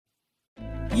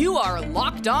You are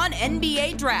Locked On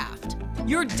NBA Draft,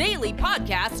 your daily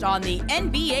podcast on the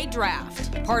NBA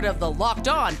Draft, part of the Locked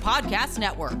On Podcast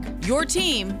Network, your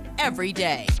team every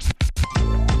day.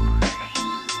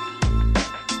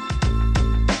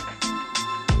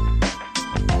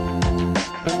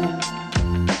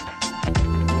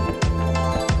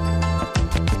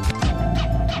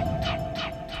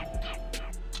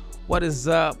 What is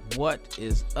up? What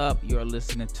is up? You're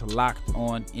listening to Locked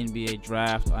On NBA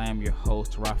Draft. I am your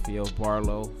host, Rafael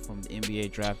Barlow from the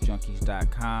NBA Draft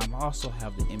Junkies.com. I also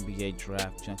have the NBA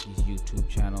Draft Junkies YouTube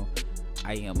channel.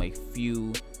 I am a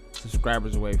few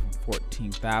subscribers away from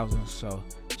 14,000, so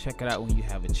check it out when you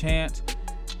have a chance.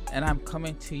 And I'm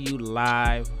coming to you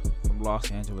live from Los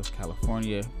Angeles,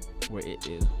 California, where it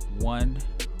is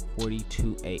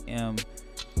 1:42 a.m.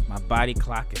 My body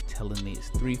clock is telling me it's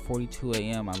 3:42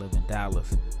 a.m. I live in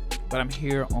Dallas, but I'm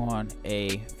here on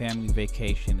a family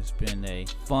vacation. It's been a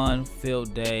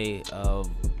fun-filled day of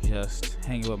just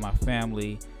hanging with my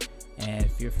family. And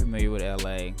if you're familiar with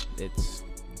LA, it's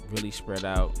really spread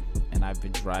out, and I've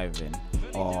been driving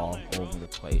all over the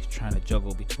place, trying to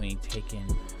juggle between taking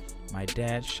my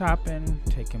dad shopping,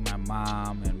 taking my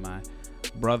mom and my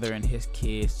brother and his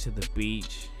kids to the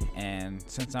beach. And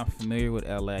since I'm familiar with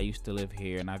LA, I used to live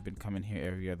here and I've been coming here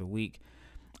every other week.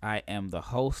 I am the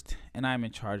host and I'm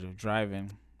in charge of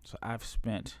driving, so I've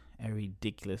spent a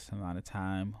ridiculous amount of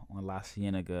time on La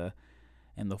Cienega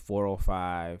and the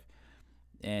 405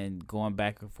 and going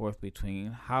back and forth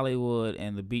between Hollywood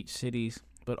and the beach cities.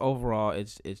 But overall,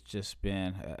 it's just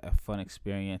been a fun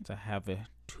experience. I have a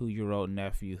 2-year-old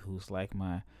nephew who's like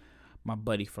my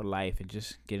buddy for life, and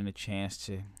just getting a chance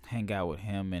to hang out with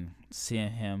him and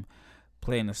seeing him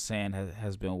play in the sand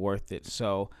has been worth it.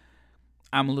 So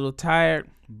I'm a little tired,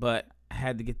 but I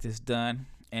had to get this done.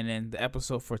 And in the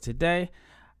episode for today,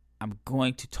 I'm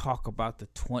going to talk about the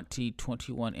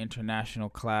 2021 international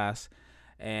class.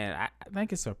 And I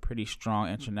think it's a pretty strong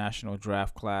international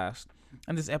draft class.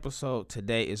 And this episode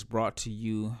today is brought to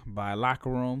you by Locker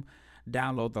Room.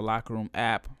 Download the Locker Room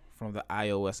app from the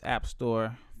iOS App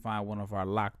Store. Find one of our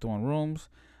Locked On rooms.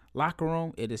 Locker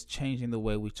Room, it is changing the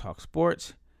way we talk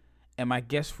sports. And my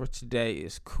guest for today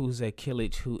is Kuze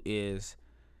Kilic, who is,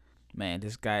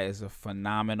 this guy is a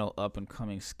phenomenal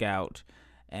up-and-coming scout.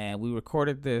 And we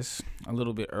recorded this a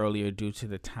little bit earlier due to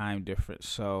the time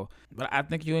difference. But I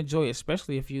think you enjoy it,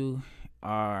 especially if you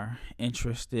are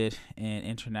interested in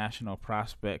international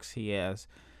prospects. He has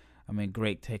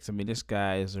great takes. This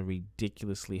guy is a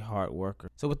ridiculously hard worker.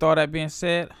 So with all that being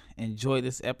said, enjoy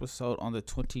this episode on the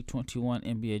 2021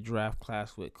 NBA draft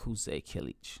class with Kuze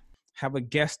Kilic. Have a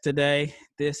guest today.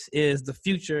 This is the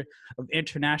future of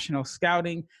international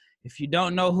scouting. If you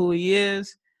don't know who he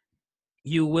is,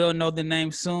 you will know the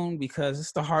name soon, because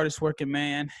it's the hardest working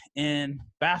man in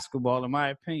basketball, in my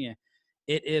opinion.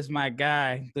 It is my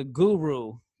guy, the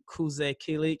guru, Kuze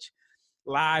Kilic,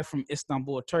 live from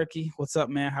Istanbul, Turkey. What's up,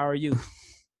 man? How are you?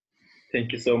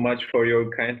 Thank you so much for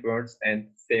your kind words, and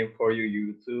same for you.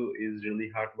 You too is really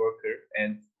hard worker,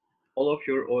 and all of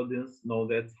your audience know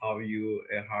that's how you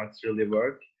hearts really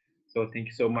work. So thank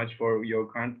you so much for your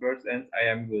kind words, and I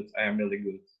am good. I am really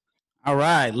good. All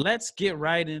right, let's get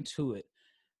right into it.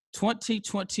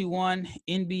 2021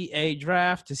 NBA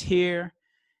draft is here.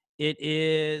 It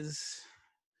is,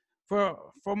 for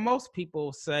most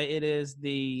people say, it is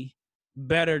the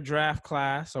better draft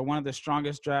class, or one of the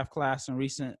strongest draft class in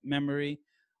recent memory.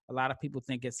 A lot of people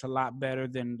think it's a lot better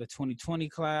than the 2020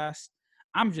 class.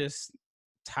 I'm just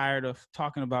tired of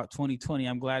talking about 2020.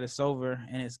 I'm glad it's over,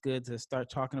 and it's good to start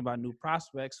talking about new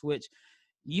prospects, which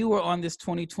you were on this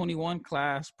 2021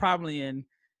 class probably in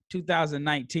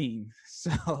 2019.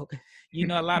 So you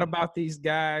know a lot about these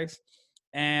guys.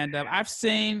 And I've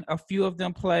seen a few of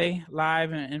them play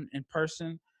live in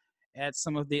person at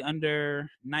some of the under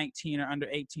 19 or under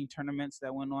 18 tournaments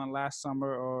that went on last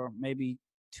summer, or maybe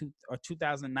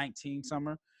 2019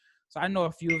 summer. So I know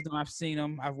a few of them. I've seen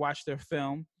them. I've watched their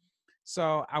film.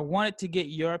 So I wanted to get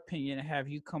your opinion and have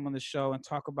you come on the show and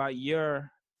talk about your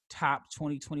top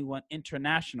 2021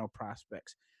 international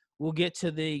prospects. We'll get to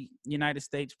the United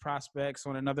States prospects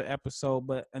on another episode,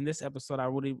 but in this episode, I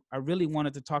really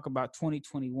wanted to talk about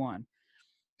 2021.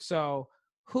 So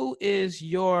who is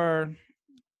your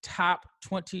top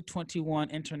 2021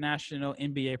 international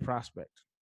NBA prospect?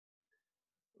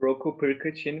 Roko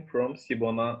Prkačin from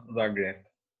Cibona Zagreb.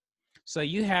 So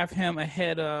you have him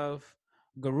ahead of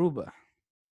Garuba.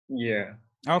 Yeah.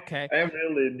 Okay. I am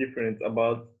really different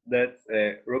about that.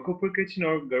 Roko Prkačin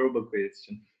or Garuba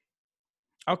question.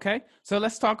 Okay. So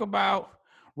let's talk about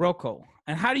Roko.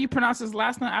 And how do you pronounce his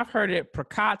last name? I've heard it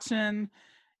Prkačin.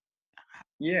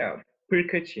 Yeah,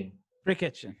 Prkačin.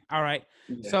 Priketchin. All right.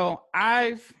 Yeah. So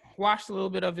I've watched a little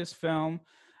bit of his film.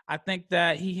 I think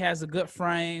that he has a good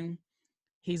frame.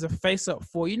 He's a face up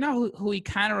for, you know who he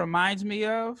kind of reminds me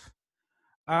of?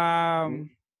 Mm.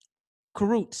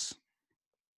 Karutz,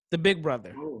 the big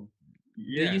brother. Oh, Do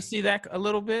you yeah, see that a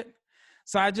little bit?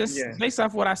 So I just, yeah. based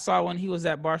off what I saw when he was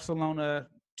at Barcelona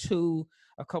 2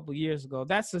 a couple years ago,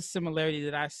 that's a similarity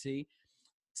that I see.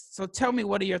 So tell me,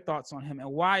 what are your thoughts on him, and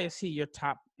why is he your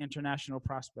top international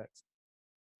prospect?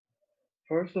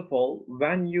 First of all,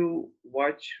 when you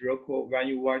watch Rocco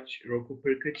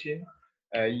Perkacin,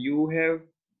 you have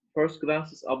first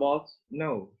glances about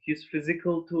no, his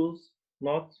physical tools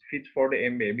not fit for the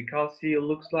NBA because he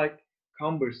looks like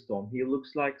cumbersome. He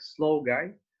looks like slow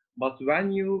guy. But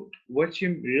when you watch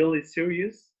him really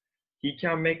serious, he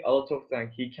can make a lot of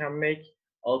dunk. He can make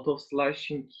a lot of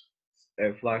slashing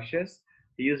flashes.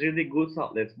 He is really good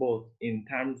athlete both in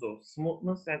terms of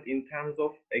smoothness and in terms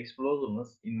of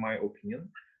explosiveness, in my opinion.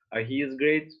 He is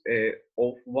great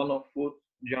of 1 foot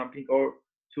jumping or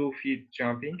 2 feet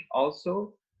jumping.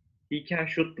 Also, he can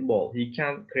shoot the ball. He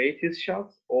can create his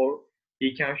shots or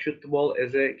he can shoot the ball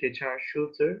as a catch and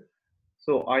shooter.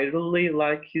 So I really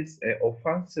like his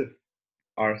offensive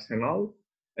arsenal.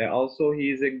 Also,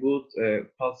 he is a good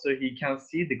passer. He can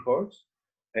see the court.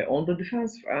 On the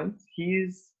defensive end, he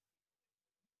is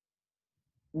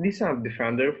decent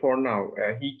defender for now.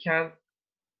 He can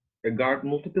guard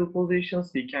multiple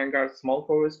positions. He can guard small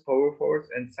forwards, power forwards,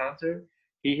 and center.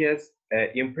 He has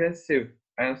impressive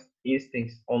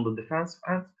instincts on the defensive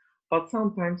end, but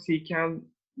sometimes he can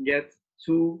get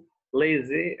too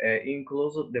lazy in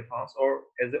closer defense or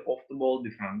as an off the ball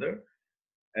defender.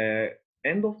 Uh,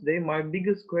 End of day, my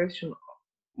biggest question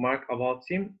mark about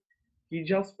him, he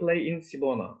just play in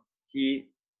Sibona. He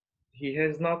he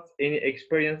has not any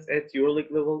experience at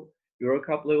EuroLeague level,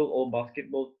 EuroCup level, or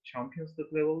Basketball Champions League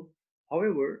level.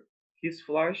 However, his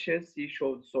flashes he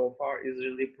showed so far is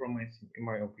really promising, in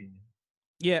my opinion.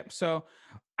 Yeah, so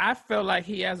I feel like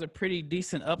he has a pretty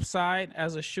decent upside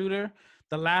as a shooter.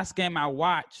 The last game I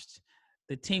watched,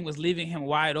 the team was leaving him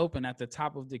wide open at the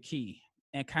top of the key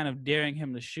and kind of daring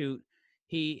him to shoot.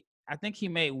 I think he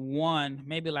made one,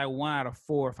 maybe like 1 out of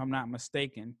 4, if I'm not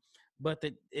mistaken. But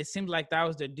it seemed like that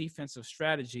was their defensive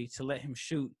strategy, to let him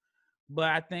shoot. But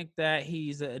I think that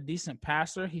he's a decent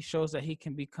passer. He shows that he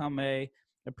can become a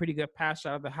pretty good passer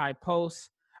out of the high post.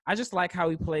 I just like how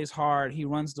he plays hard. He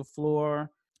runs the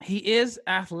floor. He is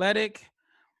athletic.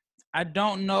 I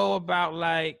don't know about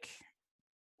like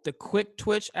the quick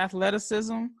twitch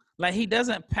athleticism. Like, he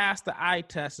doesn't pass the eye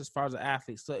test as far as an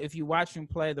athlete. So if you watch him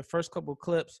play the first couple of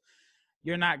clips,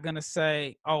 you're not going to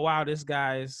say, oh, wow, this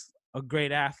guy is a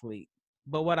great athlete.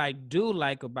 But what I do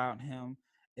like about him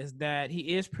is that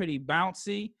he is pretty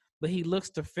bouncy, but he looks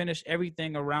to finish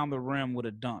everything around the rim with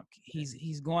a dunk.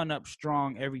 He's going up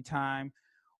strong every time,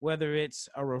 whether it's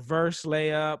a reverse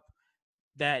layup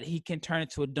that he can turn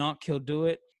into a dunk, he'll do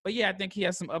it. But yeah, I think he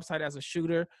has some upside as a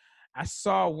shooter. I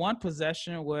saw one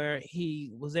possession where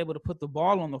he was able to put the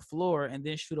ball on the floor and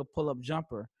then shoot a pull-up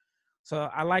jumper. So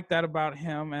I like that about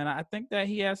him, and I think that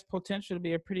he has potential to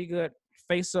be a pretty good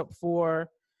face-up for.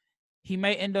 He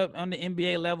may end up on the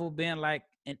NBA level being like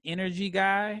an energy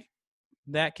guy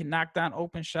that can knock down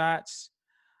open shots.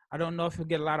 I don't know if he'll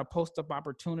get a lot of post-up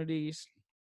opportunities,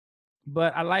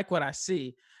 but I like what I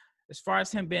see. As far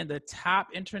as him being the top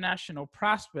international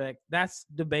prospect, that's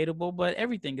debatable, but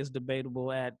everything is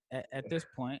debatable at this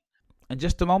point. In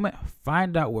just a moment,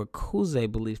 find out where Kuze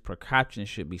believes Prokopchin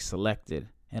should be selected,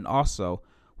 and also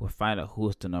we'll find out who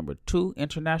is the number 2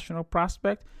 international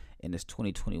prospect in this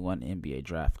 2021 NBA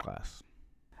draft class.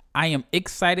 I am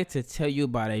excited to tell you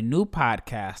about a new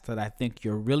podcast that I think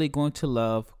you're really going to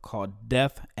love called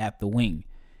Death at the Wing.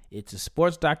 It's a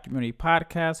sports documentary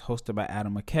podcast hosted by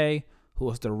Adam McKay, who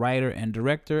was the writer and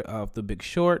director of The Big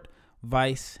Short,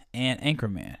 Vice, and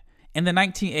Anchorman. In the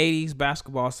 1980s,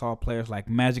 basketball saw players like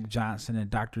Magic Johnson and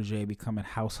Dr. J becoming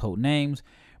household names,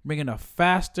 bringing a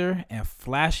faster and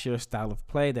flashier style of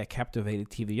play that captivated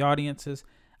TV audiences.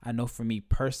 I know for me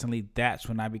personally, that's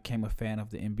when I became a fan of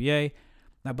the NBA.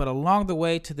 Now, but along the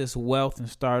way to this wealth and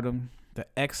stardom, the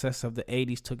excess of the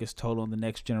 80s took its toll on the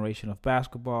next generation of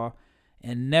basketball.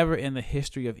 And never in the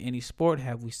history of any sport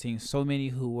have we seen so many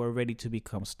who were ready to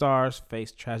become stars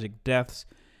face tragic deaths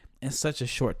in such a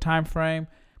short time frame.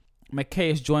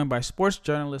 McKay is joined by sports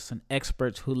journalists and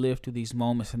experts who lived through these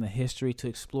moments in the history to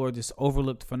explore this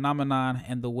overlooked phenomenon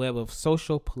and the web of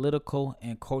social, political,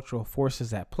 and cultural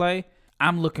forces at play.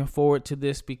 I'm looking forward to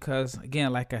this because,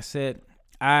 again, like I said,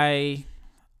 I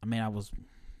was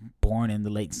born in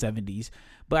the late 70s,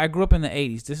 but I grew up in the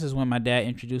 80s. This is when my dad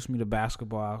introduced me to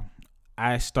basketball.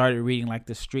 I started reading like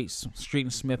the Street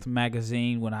and Smith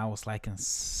magazine when I was like in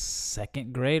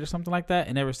second grade or something like that.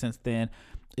 And ever since then,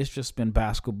 it's just been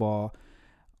basketball.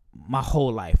 My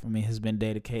whole life, has been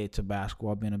dedicated to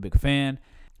basketball. I've been a big fan.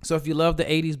 So if you love the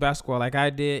 80s basketball like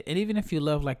I did, and even if you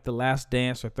love like The Last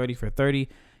Dance or 30 for 30,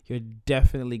 you're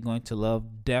definitely going to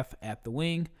love Death at the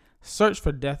Wing. Search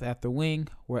for Death at the Wing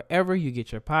wherever you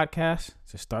get your podcasts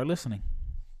to start listening.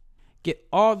 Get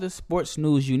all the sports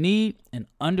news you need in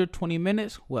under 20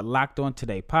 minutes with Locked On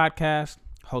Today podcast.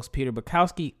 Host Peter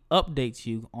Bukowski updates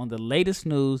you on the latest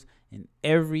news in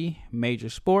every major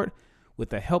sport with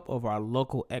the help of our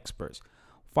local experts.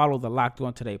 Follow the Locked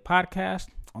On Today podcast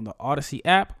on the Odyssey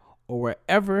app or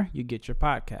wherever you get your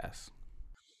podcasts.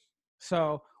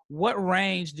 So, what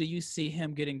range do you see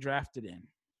him getting drafted in?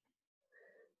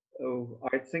 Oh,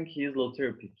 I think he's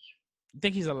lottery pick. You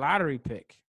think he's a lottery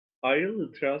pick? I really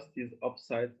trust his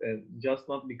upside, and just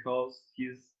not because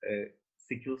his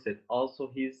skill set,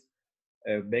 also his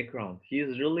background. He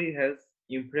really has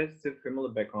impressive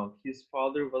family background. His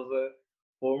father was a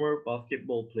former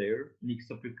basketball player,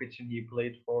 Nikita Pukachin. He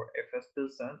played for Efes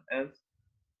Pilsen, and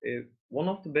one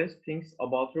of the best things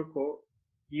about Rocco,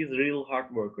 he is real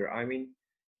hard worker.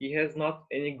 He has not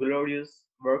any glorious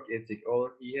work ethic,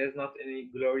 or he has not any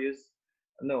glorious.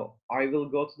 No, I will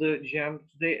go to the gym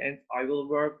today and I will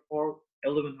work for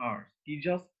 11 hours. He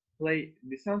just play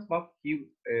defense, but he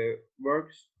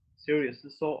works seriously.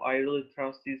 So I really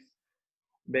trust his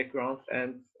background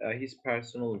and his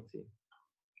personality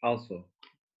also.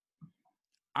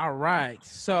 All right.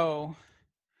 So,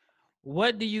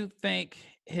 what do you think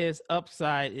his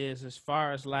upside is as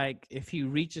far as like if he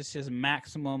reaches his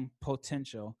maximum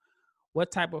potential?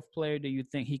 What type of player do you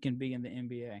think he can be in the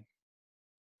NBA?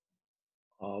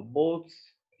 Both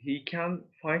he can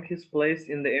find his place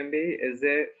in the NBA as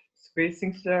a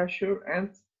spacing slasher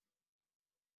and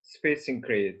spacing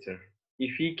creator.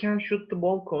 If he can shoot the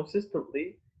ball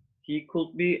consistently, he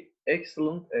could be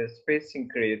excellent as spacing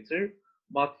creator,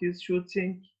 but his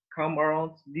shooting come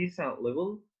around decent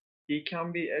level, he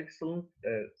can be excellent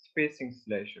spacing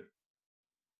slasher.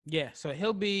 Yeah, so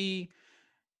he'll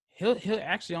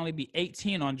actually only be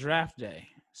 18 on draft day.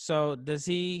 So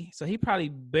he probably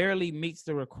barely meets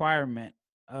the requirement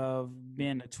of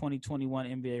being a 2021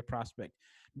 NBA prospect.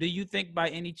 Do you think by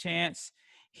any chance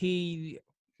he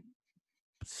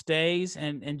stays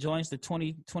and joins the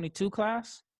 2022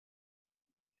 class?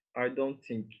 I don't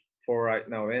think for right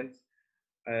now. And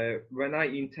when I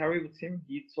interviewed him,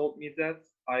 he told me that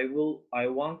I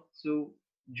want to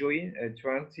join a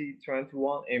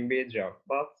 2021 NBA draft.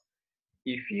 But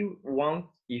if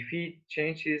he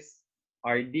changes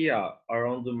idea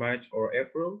around the March or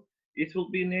April, it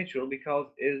will be natural because,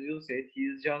 as you said, he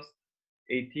is just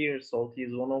 18 years old. He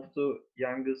is one of the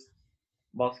youngest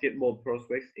basketball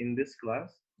prospects in this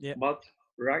class. Yeah. But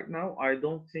right now, I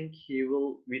don't think he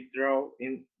will withdraw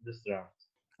in this draft.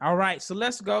 All right, so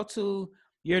let's go to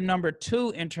your number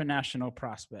 2 international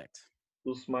prospect.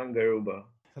 Usman Garuba.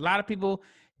 A lot of people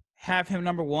have him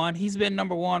number 1. He's been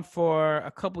number 1 for a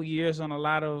couple years on a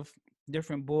lot of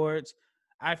different boards.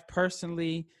 I've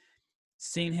personally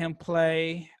seen him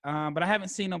play, but I haven't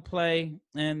seen him play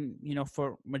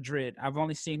for Madrid. I've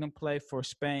only seen him play for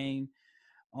Spain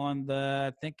on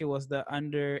I think it was the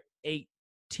under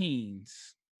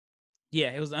 18s.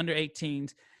 Yeah, it was under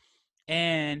 18s.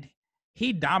 And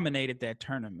he dominated that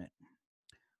tournament.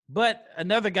 But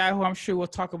another guy who I'm sure we'll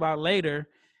talk about later,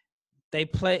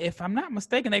 if I'm not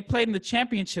mistaken, they played in the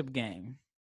championship game.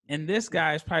 And this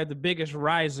guy is probably the biggest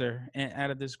riser out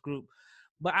of this group.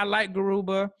 But I like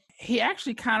Garuba. He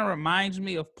actually kind of reminds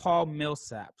me of Paul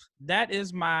Millsap. That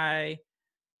is my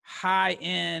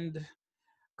high-end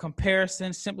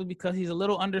comparison simply because he's a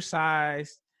little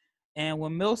undersized. And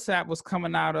when Millsap was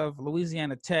coming out of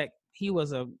Louisiana Tech, he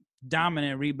was a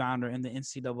dominant rebounder in the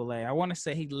NCAA. I want to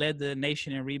say he led the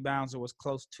nation in rebounds or was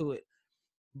close to it.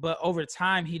 But over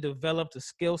time, he developed a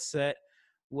skill set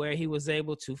where he was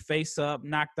able to face up,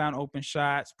 knock down open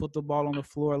shots, put the ball on the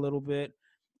floor a little bit.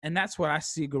 And that's what I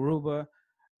see Garuba.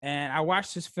 And I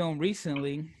watched this film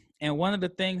recently, and one of the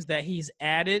things that he's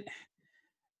added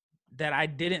that I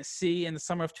didn't see in the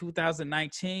summer of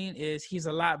 2019 is he's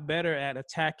a lot better at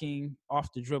attacking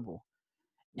off the dribble.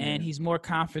 And he's more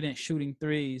confident shooting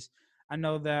threes. I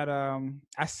know that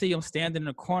I see him standing in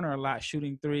the corner a lot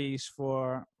shooting threes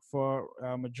for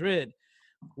Madrid,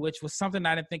 which was something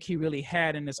I didn't think he really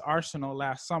had in his arsenal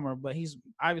last summer. But he's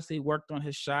obviously worked on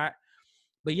his shot.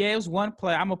 But, yeah, it was one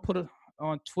play. I'm going to put it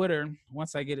on Twitter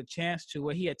once I get a chance to,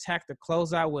 where he attacked the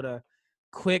closeout with a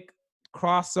quick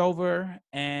crossover.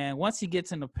 And once he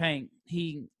gets in the paint,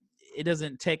 it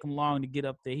doesn't take him long to get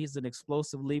up there. He's an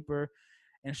explosive leaper.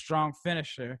 and strong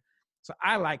finisher. So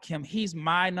I like him. He's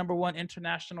my number one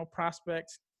international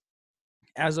prospect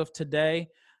as of today.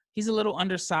 He's a little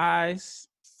undersized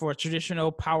for a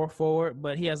traditional power forward,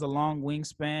 but he has a long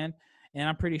wingspan. And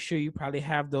I'm pretty sure you probably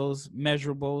have those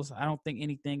measurables. I don't think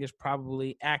anything is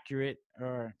probably accurate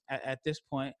or at this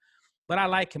point, but I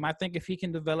like him. I think if he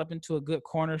can develop into a good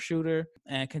corner shooter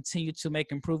and continue to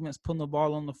make improvements, putting the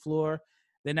ball on the floor,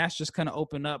 then that's just going to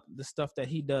open up the stuff that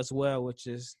he does well, which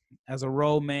is as a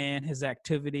role man, his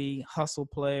activity, hustle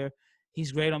player.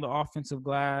 He's great on the offensive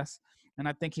glass, and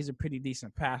I think he's a pretty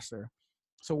decent passer.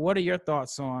 So what are your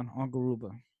thoughts on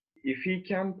Garuba? If he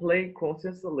can play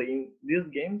consistently in these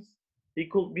games, he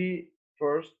could be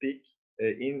first pick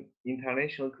in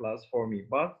international class for me.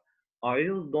 But I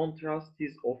really don't trust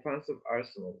his offensive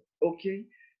arsenal. Okay,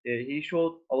 he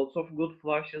showed a lot of good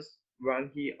flashes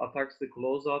when he attacks the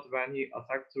closeout, when he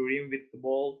attacks the rim with the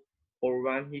ball, or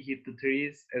when he hit the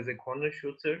threes as a corner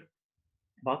shooter.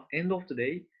 But end of the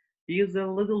day, he is a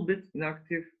little bit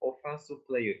inactive offensive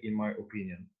player in my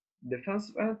opinion.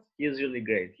 Defensive end, he is really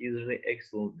great. He is really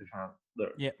excellent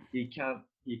defender. Yeah.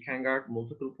 He can guard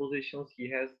multiple positions. He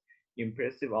has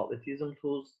impressive athleticism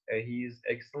tools. He is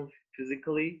excellent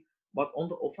physically. But on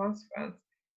the offensive end,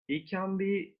 he can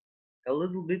be a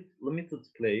little bit limited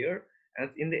player. And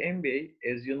in the NBA,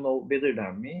 as you know better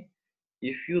than me,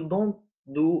 if you don't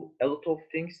do a lot of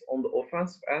things on the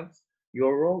offensive end,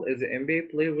 your role as an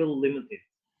NBA player will limit it.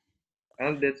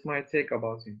 And that's my take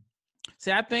about him.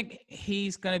 See, I think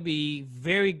he's going to be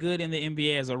very good in the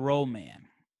NBA as a role man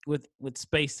with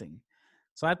spacing.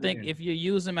 So I think if you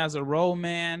use him as a role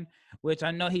man, which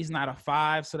I know he's not a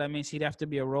 5, so that means he'd have to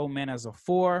be a role man as a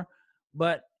 4.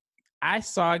 But I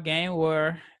saw a game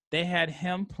where they had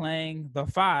him playing the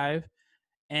 5,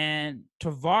 and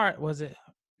Tavares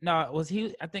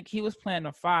I think he was playing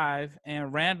the 5,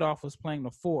 and Randolph was playing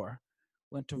the 4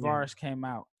 when Tavares came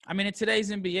out. I mean, in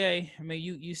today's NBA, I mean,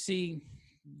 you see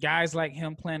guys like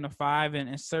him playing the 5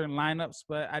 in certain lineups,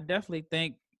 but I definitely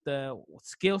think the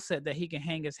skill set that he can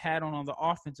hang his hat on the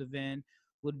offensive end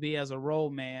would be as a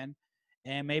role man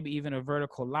and maybe even a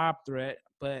vertical lob threat.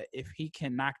 But if he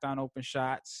can knock down open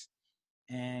shots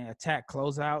and attack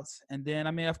closeouts, and then,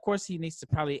 I mean, of course, he needs to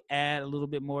probably add a little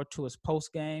bit more to his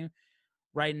post game.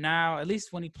 Right now, at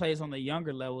least when he plays on the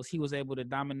younger levels, he was able to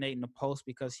dominate in the post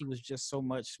because he was just so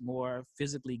much more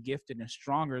physically gifted and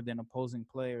stronger than opposing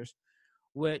players,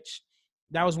 which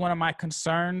that was one of my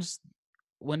concerns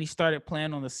when he started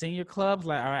playing on the senior clubs.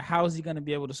 Like, all right, how is he going to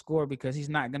be able to score? Because he's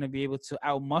not going to be able to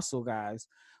out-muscle guys.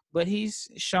 But he's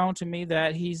shown to me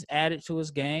that he's added to his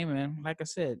game. And like I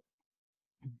said,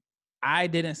 I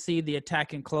didn't see the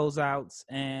attacking closeouts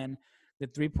and the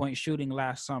three-point shooting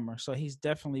last summer. So he's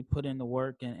definitely put in the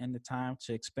work and the time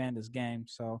to expand his game.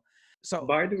 So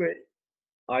By the way,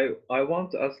 I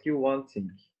want to ask you one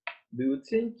thing. Do you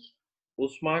think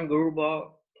Usman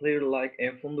Garuba, player like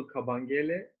Mfiondu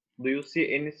Kabengele, do you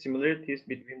see any similarities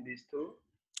between these two?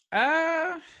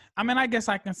 I mean, I guess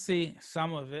I can see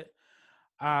some of it.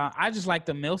 I just like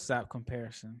the Millsap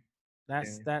comparison.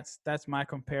 That's my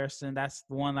comparison. That's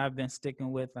the one I've been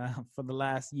sticking with for the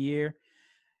last year.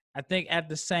 I think at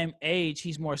the same age,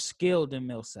 he's more skilled than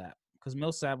Millsap because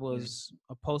Millsap was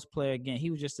a post player. Again,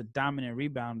 he was just a dominant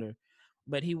rebounder,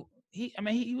 but he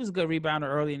was a good rebounder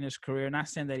early in his career. Not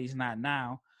saying that he's not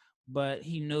now, but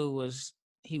he knew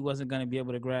he wasn't going to be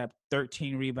able to grab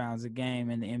 13 rebounds a game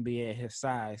in the NBA at his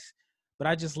size. But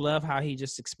I just love how he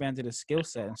just expanded his skill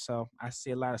set, and so I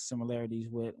see a lot of similarities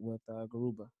with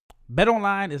Garuba.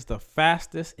 BetOnline is the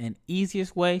fastest and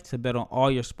easiest way to bet on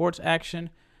all your sports action.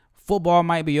 Football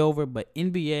might be over, but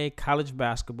NBA, college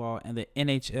basketball, and the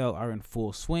NHL are in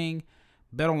full swing.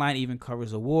 BetOnline even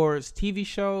covers awards, TV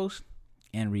shows,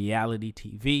 and reality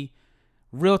TV.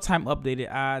 Real-time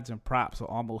updated odds and props on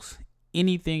almost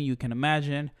anything you can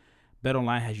imagine.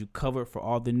 BetOnline has you covered for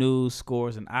all the news,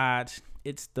 scores, and odds.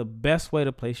 It's the best way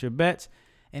to place your bets,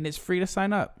 and it's free to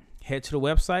sign up. Head to the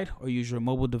website or use your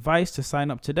mobile device to sign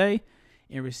up today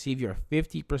and receive your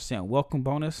 50% welcome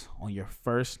bonus on your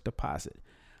first deposit.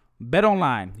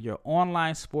 BetOnline, your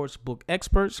online sportsbook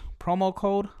experts. Promo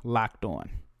code LOCKEDON.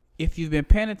 If you've been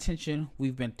paying attention,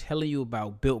 we've been telling you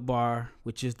about Built Bar,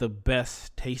 which is the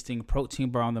best tasting protein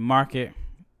bar on the market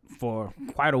for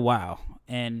quite a while.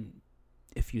 And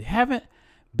if you haven't,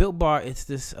 Built Bar, it's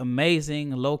this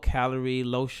amazing low calorie,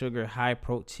 low sugar, high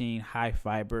protein, high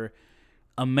fiber,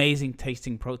 amazing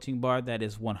tasting protein bar that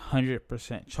is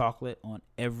 100% chocolate on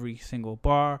every single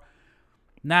bar.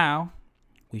 Now,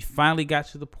 we finally got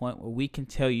to the point where we can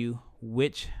tell you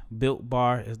which Built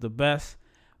Bar is the best.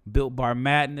 Built Bar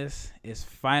Madness is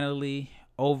finally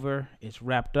over. It's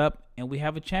wrapped up, and we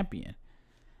have a champion.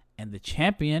 And the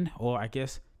champion, or I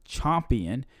guess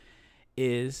champion,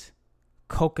 is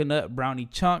Coconut Brownie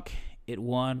Chunk. It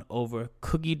won over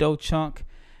Cookie Dough Chunk.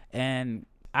 And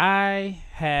I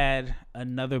had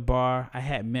another bar. I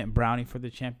had Mint Brownie for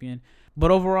the champion. But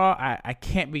overall, I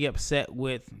can't be upset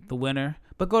with the winner.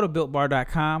 But go to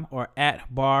BuiltBar.com or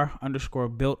at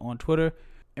bar_built on Twitter.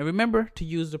 And remember to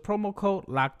use the promo code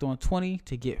LOCKEDON20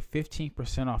 to get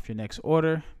 15% off your next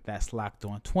order. That's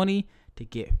LOCKEDON20 to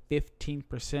get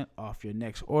 15% off your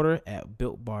next order at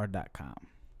BuiltBar.com.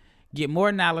 Get more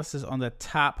analysis on the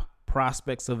top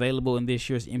prospects available in this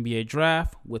year's NBA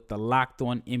draft with the Locked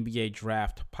On NBA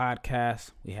Draft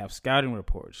podcast. We have scouting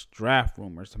reports, draft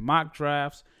rumors, mock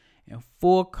drafts, and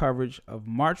full coverage of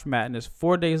March Madness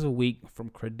 4 days a week from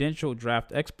credentialed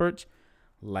draft experts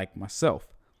like myself.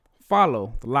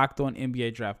 Follow the Locked On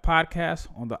NBA Draft podcast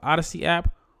on the Odyssey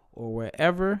app or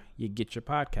wherever you get your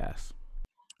podcasts.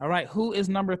 All right, who is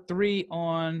number 3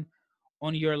 on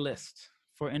your list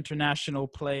for international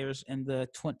players in the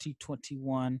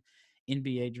 2021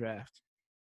 NBA draft?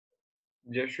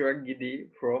 Joshua Giddey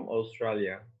from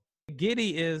Australia.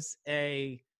 Giddey is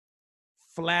a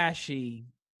flashy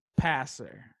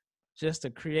passer, just a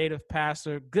creative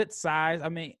passer, good size. I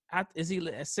mean, is he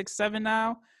at 6'7"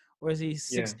 now, or is he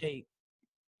 6'8"?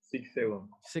 6'7".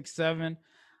 6'7".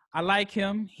 I like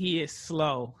him. He is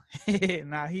slow.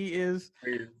 Now he is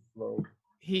slow.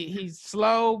 He's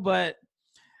slow, but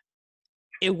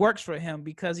it works for him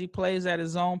because he plays at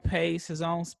his own pace, his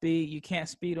own speed. You can't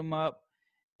speed him up.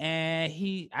 And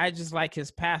I just like his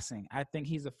passing. I think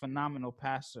he's a phenomenal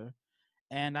passer.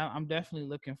 And I'm definitely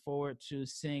looking forward to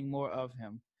seeing more of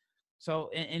him. So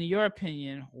in your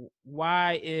opinion,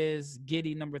 why is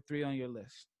Giddey number 3 on your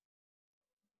list?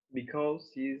 Because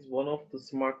he's one of the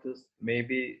smartest,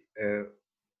 maybe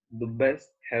the best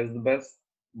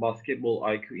basketball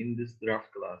IQ in this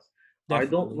draft class. Definitely. I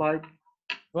don't like.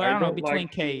 Well, I don't know between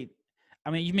Cade.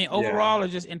 I mean, you mean overall or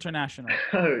just international?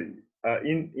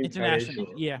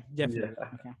 International. Yeah, definitely.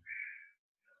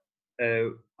 Yeah.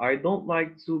 Okay. I don't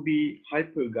like to be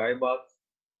hyper guy, but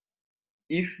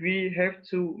if we have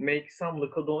to make some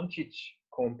Luka Doncic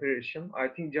comparison, I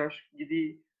think Josh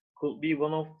Giddey could be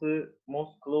one of the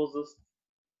most closest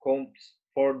comps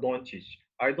for Doncic.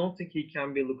 I don't think he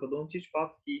can be Luka Doncic,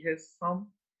 but he has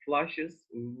some flashes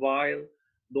while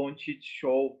Doncic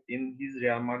showed in his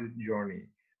Real Madrid journey.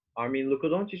 I mean, Luka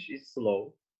Doncic is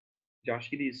slow.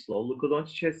 Josh Giddey is slow. Luka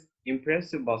Doncic has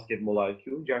impressive basketball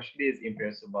IQ. Josh Giddey has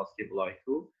impressive basketball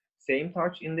IQ. Same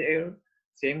touch in the air,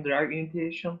 same drive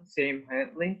initiation, same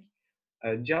handling.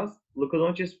 Just Luka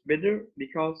Doncic is better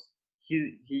because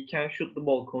he can shoot the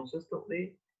ball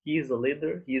consistently. He is a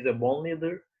leader. He is a born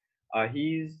leader.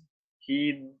 He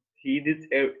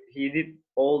did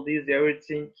all these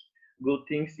everything good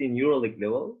things in EuroLeague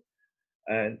level.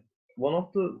 And one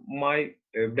of my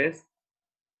best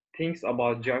things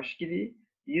about Josh Giddey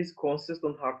is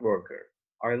consistent hard worker.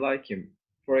 I like him.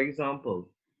 For example,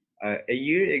 a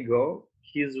year ago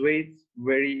his weight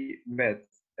very bad.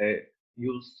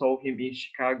 You saw him in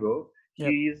Chicago. Yep.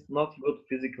 He is not good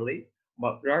physically,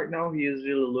 but right now he is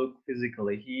really look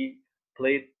physically. He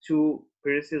played 2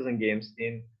 preseason games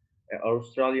in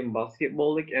Australian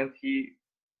Basketball League, and he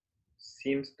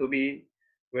seems to be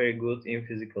very good in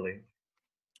physically.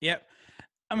 Yep.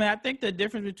 I mean, I think the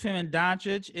difference between him and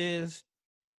Doncic is,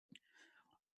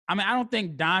 I mean, I don't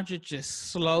think Doncic is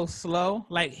slow.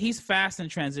 Like, he's fast in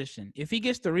transition. If he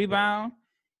gets the rebound,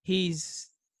 he's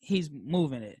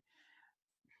moving it.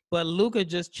 But Luka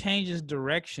just changes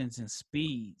directions and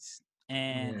speeds,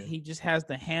 and he just has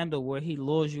the handle where he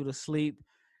lures you to sleep.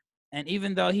 And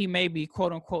even though he may be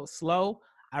quote unquote slow,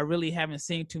 I really haven't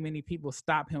seen too many people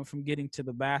stop him from getting to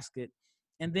the basket.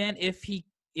 And then if he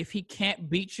can't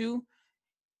beat you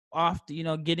off,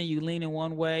 getting you leaning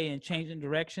one way and changing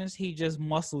directions, he just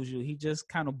muscles you. He just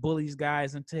kind of bullies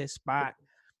guys into his spot.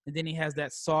 And then he has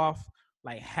that soft,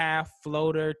 like half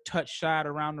floater touch shot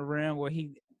around the rim where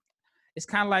it's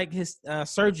kind of like his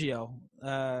Sergio,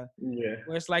 where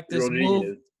it's like this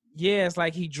move. Yeah, it's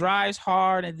like he drives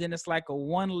hard, and then it's like a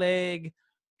one-leg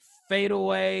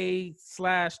fadeaway /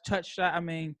 touch shot. I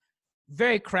mean,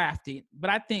 very crafty. But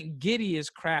I think Giddey is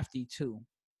crafty too.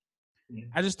 Yeah.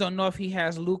 I just don't know if he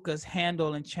has Luka's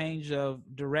handle and change of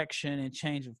direction and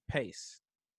change of pace.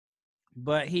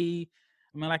 But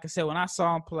like I said, when I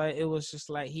saw him play, it was just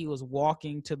like he was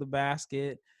walking to the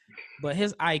basket. But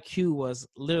his IQ was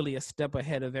literally a step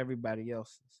ahead of everybody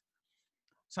else's.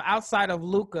 So outside of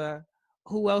Luka,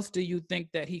 who else do you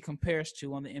think that he compares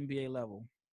to on the NBA level?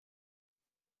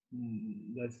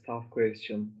 That's a tough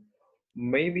question.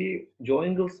 Maybe Joe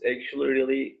Ingles actually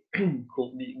really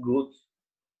could be good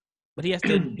but he has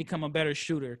to become a better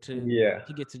shooter to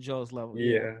get to Joel's level.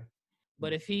 Yeah.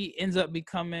 But if he ends up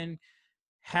becoming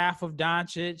half of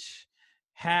Doncic,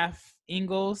 half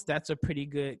Ingles, that's a pretty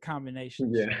good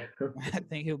combination. Yeah. So I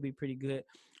think he'll be pretty good.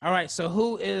 All right, so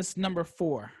who is number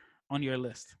 4 on your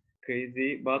list?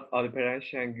 Crazy, but Alperen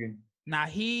Şengün. Now,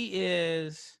 he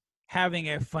is having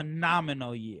a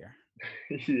phenomenal year.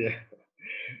 Yeah.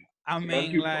 I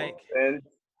mean, like... And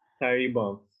 10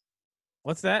 rebounds.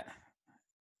 What's that?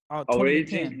 Oh,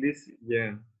 averaging this,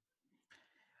 yeah.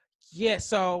 Yeah,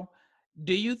 so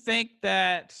do you think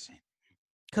that...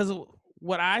 Because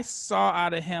what I saw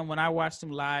out of him when I watched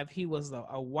him live, he was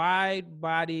a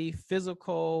wide-body,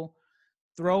 physical,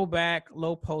 throwback,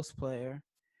 low-post player.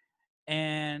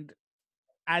 And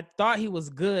I thought he was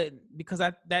good because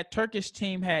that Turkish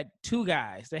team had 2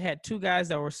 guys. They had 2 guys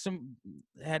that were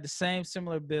had the same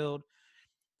similar build.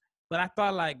 But I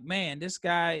thought, like, man, this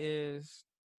guy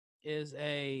is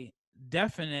a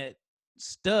definite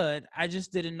stud. I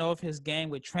just didn't know if his game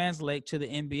would translate to the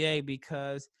NBA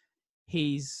because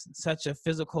he's such a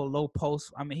physical low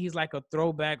post. I mean, he's like a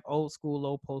throwback old school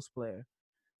low post player.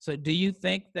 So do you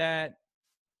think that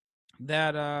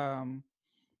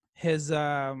his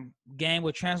game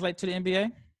would translate to the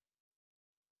NBA?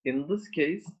 In this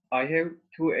case, I have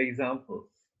 2 examples.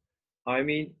 I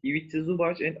mean, Ivica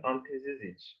Zubac and Ante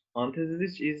Zizic. Ante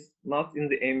Zizic is not in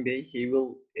the NBA. He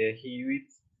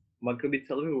with Maccabi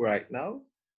Tel Aviv right now.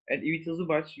 And Ivica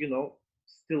Zubac,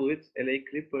 still with LA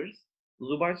Clippers.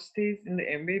 Zubac stays in the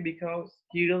NBA because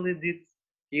he really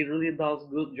does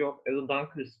good job as a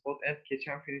dunker spot and catch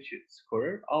and finish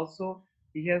scorer. Also,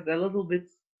 he has a little bit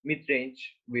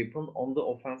mid-range weapon on the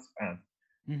offensive end.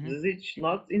 Mm-hmm. Zizic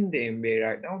not in the NBA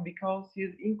right now because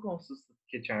he's inconsistent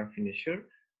catch and finisher.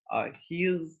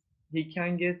 He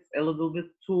can get a little bit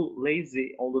too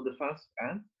lazy on the defensive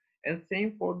end. And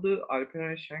same for the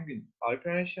Alperen Şengün.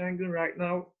 Alperen Şengün right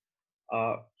now,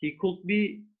 he could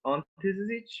be Ante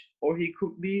Zizic or he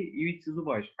could be Ivica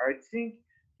Zubac. I think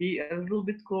he a little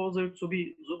bit closer to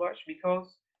be Zubac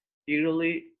because he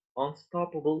really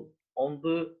unstoppable on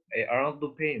the around the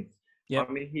paint. Yep.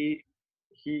 I mean,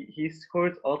 he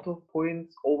scored a lot of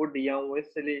points over the Jan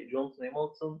Vesely, Jonathan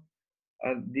Hamilton,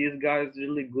 and these guys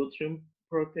really good rim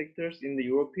protectors in the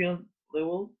European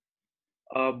level.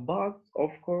 But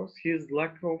of course, his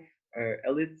lack of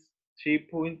elite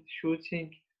 3-point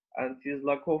shooting and his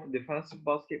lack of defensive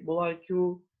basketball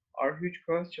IQ are huge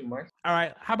question marks. All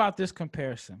right, how about this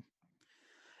comparison?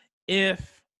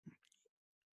 If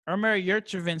Ömer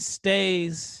Yurtseven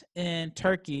stays in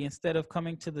Turkey instead of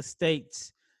coming to the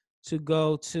States to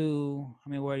go to,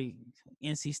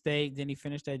 NC State, then he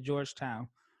finished at Georgetown.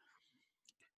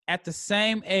 At the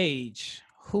same age,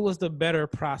 who was the better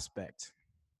prospect?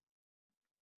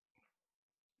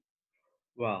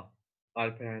 Well,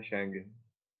 Alperen Şengün.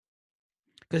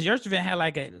 Because Yurtseven had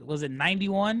was it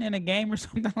 91 in a game or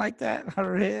something like that? I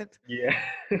read. Yeah.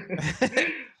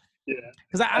 Yeah.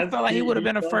 Because I felt like he would have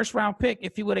been a first-round pick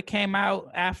if he would have came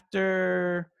out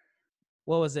after,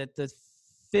 what was it, the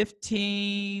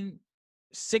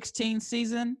 15-16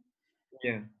 season?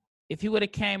 Yeah. If he would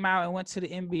have came out and went to the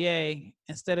NBA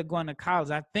instead of going to college,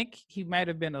 I think he might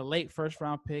have been a late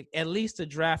first-round pick, at least a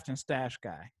draft and stash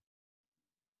guy.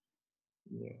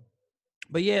 Yeah.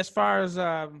 But, yeah, as far as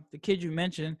the kid you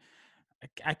mentioned,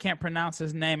 I can't pronounce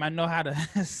his name. I know how to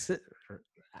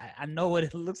 – I know what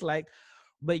it looks like.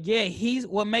 But, yeah,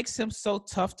 what makes him so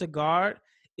tough to guard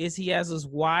is he has this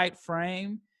wide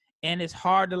frame, and it's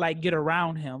hard to, get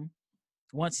around him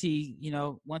once he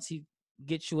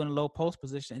gets you in a low post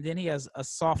position. And then he has a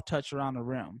soft touch around the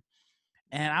rim.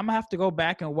 And I'm going to have to go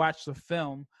back and watch the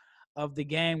film of the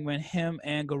game when him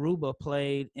and Garuba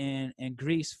played in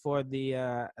Greece for the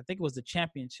I think it was the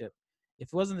championship. If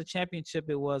it wasn't the championship,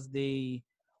 it was the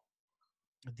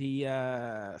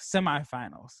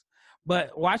semifinals.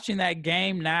 But watching that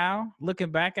game now,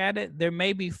 looking back at it, there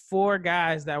may be 4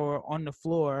 guys that were on the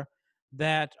floor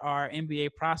that are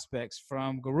NBA prospects,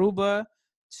 from Garuba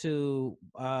to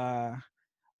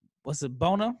was it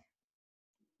Bona?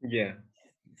 Yeah.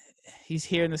 He's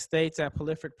here in the States at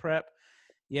Prolific Prep.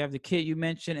 You have the kid you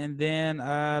mentioned, and then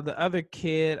the other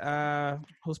kid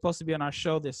who's supposed to be on our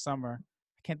show this summer.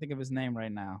 I can't think of his name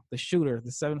right now. The shooter,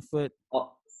 the 7-foot.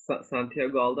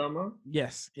 Santiago Aldama?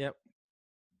 Yes, yep.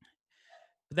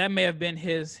 That may have been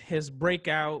his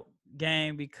breakout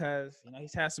game because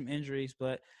he's had some injuries,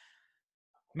 but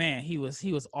man, he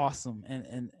was awesome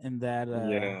in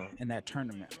that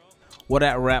tournament. Well,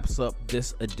 that wraps up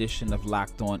this edition of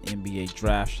Locked On NBA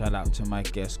Draft. Shout out to my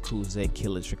guest Kuzey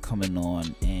Kilic for coming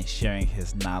on and sharing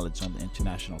his knowledge on the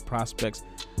international prospects.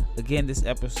 Again, this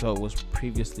episode was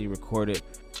previously recorded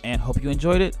and hope you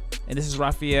enjoyed it. And this is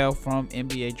Raphael from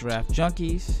NBA Draft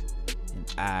Junkies,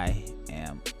 and I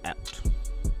am out.